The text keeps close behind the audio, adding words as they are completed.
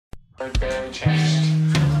It barely changed.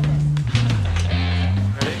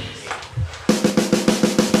 Ready?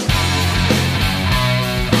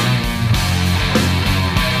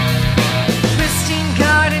 Pristine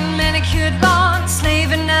garden, manicured lawn,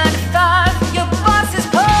 slaving 9 to 5. Your boss is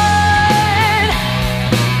born.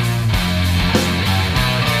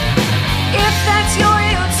 If that's your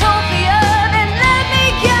utopia, then let me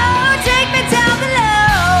go. Take me down below.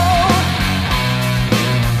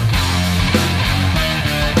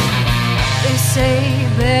 They say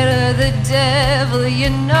better the devil you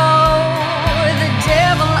know. The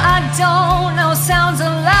devil I don't know sounds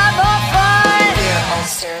alive or fun. We're all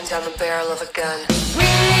staring down the barrel of a gun. We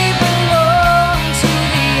belong to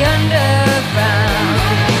the underground.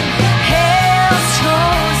 Hell's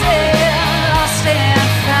chosen, lost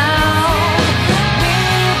and found. We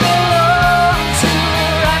belong to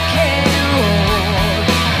rock and roll.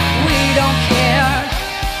 We don't care,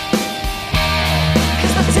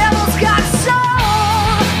 'cause the devil's got soul.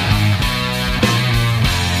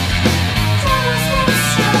 Devil's got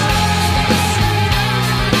soul.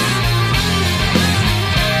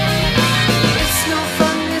 It's no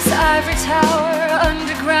fun, this ivory tower.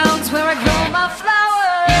 Underground's where I grow my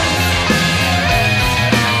flowers.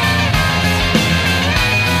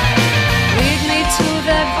 Lead me to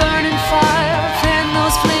that burning fire. Fan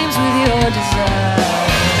those flames with your desire.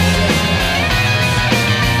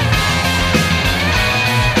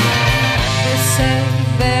 They say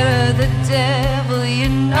better the devil you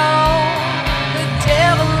know. The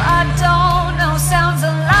devil I don't know sounds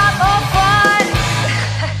alive or fun.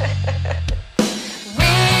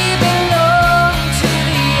 We belong to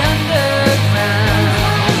the underground.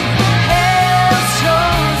 Hell's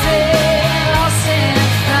chosen, lost and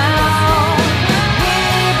found. We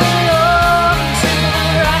belong to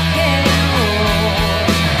rock and roll.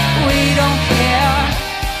 We don't care,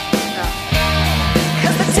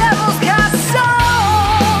 'cause the devil's got soul.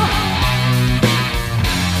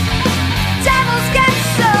 Devil's got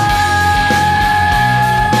soul.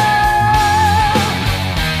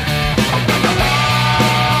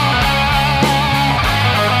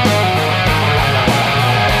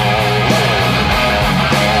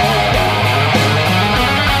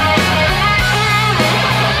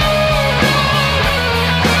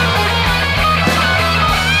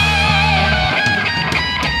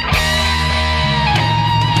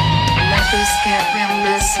 Let this get real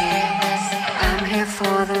messy. I'm here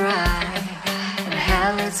for the ride. And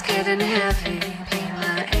hell, it's getting heavy. Be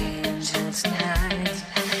my angel tonight.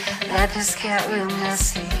 Let this get real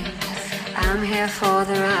messy. I'm here for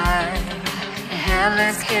the ride. And hell,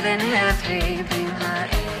 it's getting heavy. Be my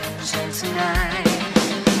angel tonight.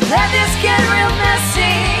 Let this get real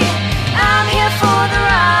messy. I'm here for the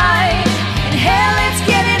ride.